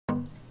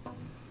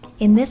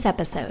In this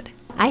episode,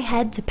 I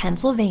head to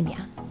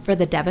Pennsylvania for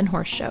the Devon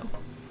Horse Show,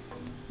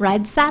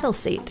 ride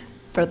Saddleseat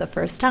for the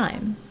first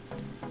time,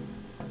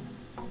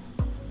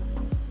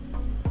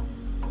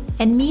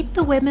 and meet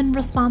the women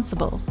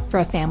responsible for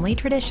a family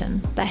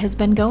tradition that has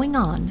been going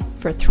on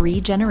for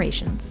 3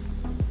 generations.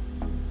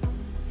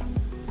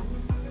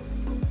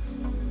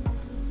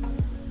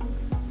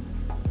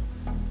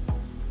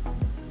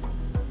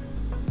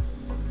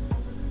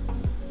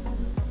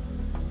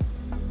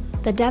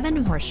 The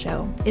Devon Horse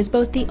Show is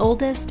both the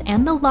oldest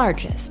and the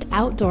largest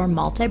outdoor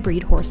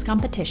multi-breed horse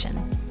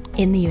competition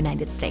in the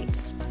United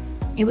States.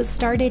 It was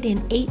started in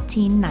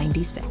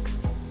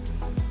 1896.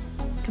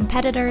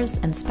 Competitors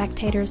and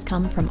spectators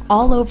come from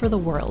all over the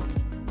world. Tea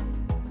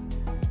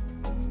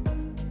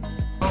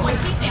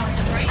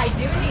sandwiches, right? I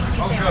do need tea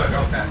sandwiches.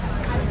 Oh, good,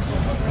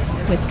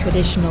 okay. With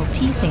traditional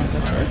tea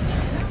sandwiches,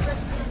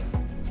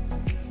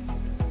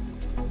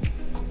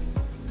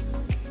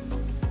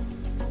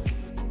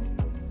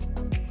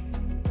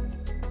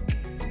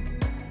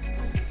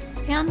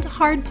 and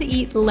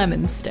hard-to-eat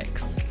lemon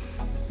sticks.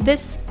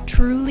 This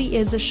truly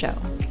is a show,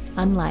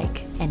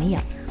 unlike any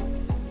other.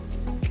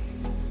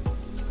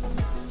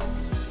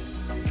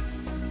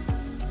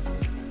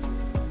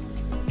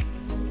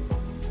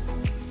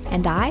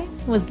 And I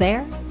was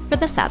there for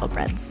the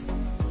Saddlebreds.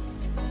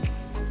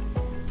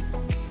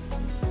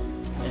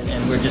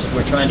 And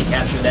we're trying to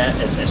capture that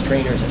as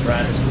trainers, as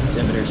riders, as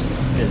exhibitors,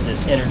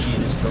 this energy,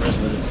 this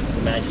charisma,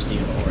 the majesty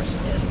of the horse,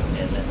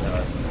 and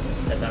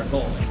that's our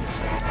goal.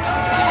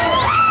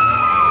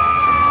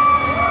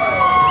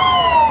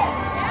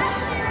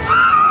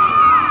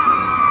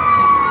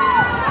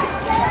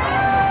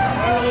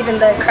 Even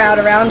the crowd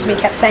around me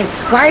kept saying,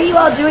 "Why are you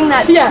all doing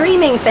that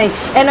screaming thing?"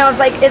 And I was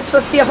like, "It's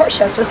supposed to be a horse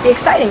show. It's supposed to be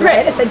exciting,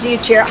 right?" I said, "Do you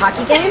cheer at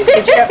hockey games? Do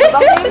you cheer at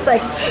football games?"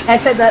 Like, I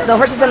said, the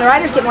horses and the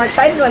riders get more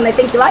excited when they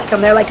think you like them.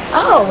 They're like,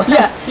 "Oh,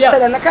 yeah." So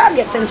then the crowd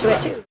gets into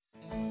it too.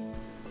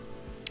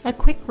 A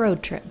quick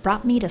road trip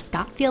brought me to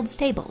Scottfield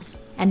Stables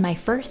and my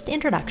first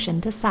introduction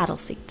to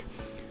Saddleseat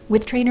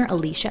with trainer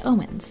Alicia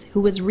Owens,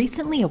 who was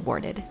recently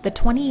awarded the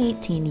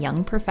 2018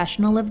 Young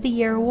Professional of the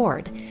Year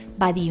award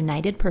by the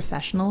United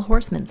Professional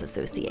Horsemen's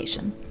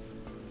Association.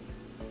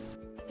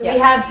 We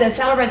have, the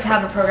Saddlebreds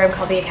have a program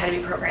called the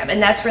Academy Program,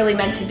 and that's really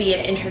meant to be an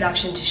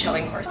introduction to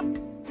showing horses.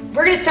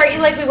 We're going to start you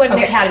like we would an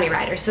Academy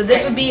rider, so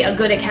this would be a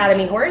good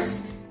Academy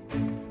horse.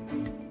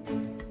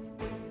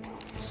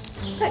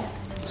 Good.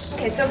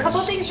 Okay, so a couple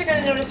of things you're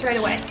going to notice right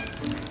away.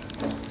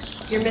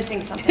 You're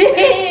missing something.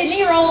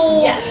 Knee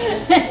roll!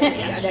 Yes.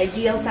 Yeah, an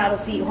ideal saddle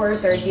seat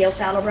horse or ideal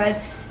saddlebred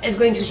is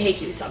going to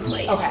take you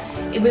someplace. Okay.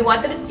 If we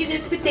want them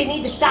to, they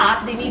need to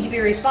stop, they need to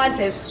be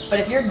responsive, but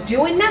if you're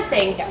doing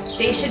nothing,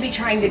 they should be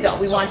trying to go.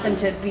 We want them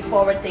to be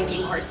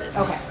forward-thinking horses.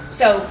 Okay.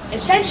 So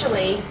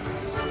essentially,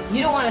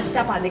 you don't want to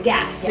step on the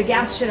gas. Yes. The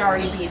gas should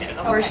already be there.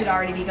 The horse should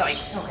already be going.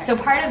 Okay. So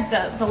part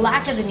of the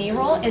lack of the knee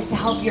roll is to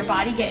help your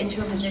body get into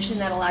a position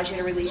that allows you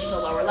to release the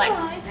lower leg.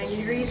 90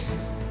 degrees.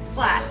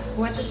 Flat.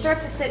 We want the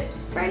stirrup to sit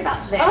right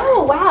about there.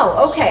 Oh,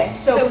 wow. Okay.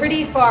 So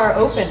pretty far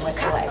open with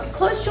the leg.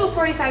 Close to a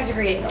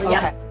 45-degree angle. Okay.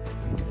 Yeah.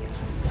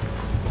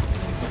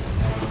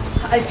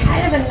 A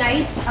kind of a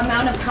nice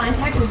amount of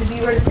contact is if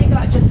you were to think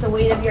about just the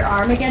weight of your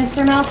arm against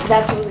their mouth.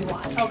 That's what we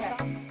want. Okay.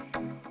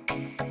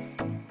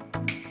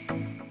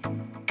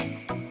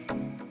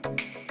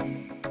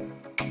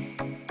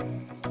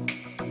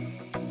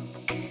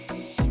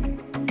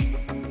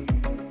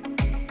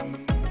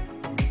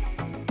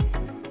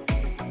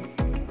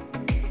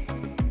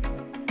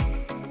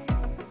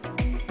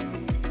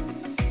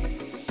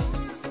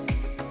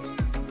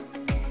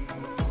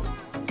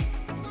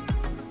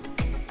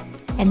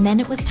 And then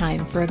it was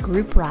time for a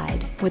group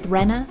ride with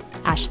Renna,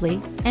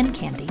 Ashley, and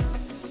Candy.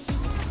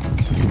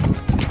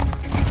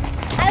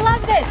 I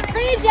love this.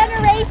 3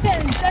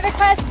 generations of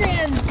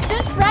equestrians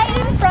just right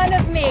in front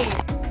of me.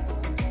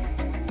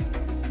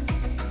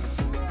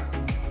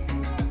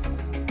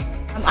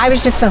 I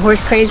was just a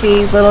horse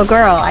crazy little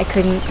girl. I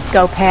couldn't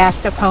go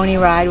past a pony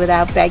ride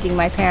without begging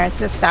my parents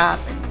to stop.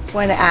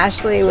 When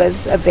Ashley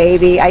was a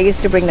baby, I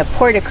used to bring the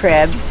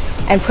porta-crib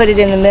and put it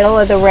in the middle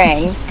of the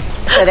ring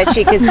so that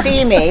she could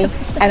see me,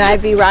 and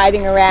I'd be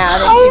riding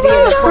around and she'd be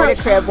in the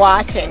porta-crib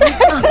watching.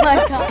 Oh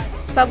my God.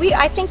 But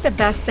I think the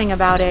best thing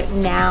about it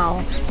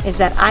now is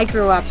that I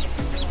grew up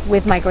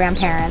with my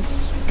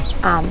grandparents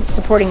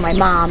supporting my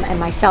mom and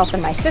myself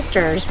and my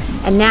sisters,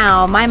 and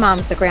now my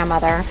mom's the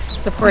grandmother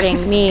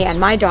supporting me and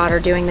my daughter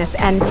doing this,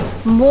 and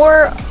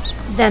more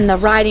than the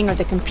riding or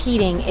the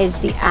competing is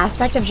the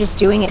aspect of just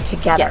doing it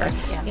together.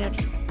 Yeah. You know,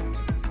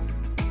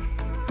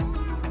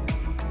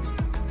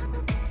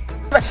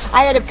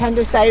 I had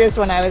appendicitis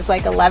when I was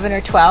like 11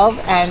 or 12,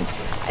 and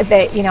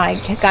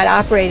I got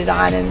operated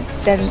on, and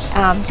then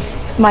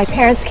my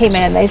parents came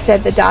in. They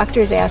said the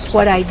doctors asked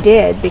what I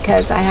did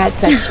because I had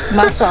such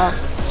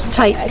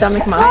tight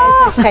stomach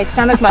muscles. Tight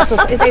stomach muscles.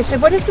 They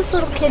said, "What does this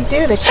little kid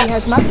do that she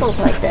has muscles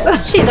like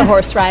this?" She's a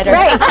horse rider.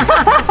 Right.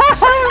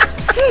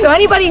 So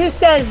anybody who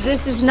says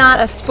this is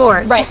not a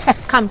sport,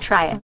 come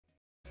try it.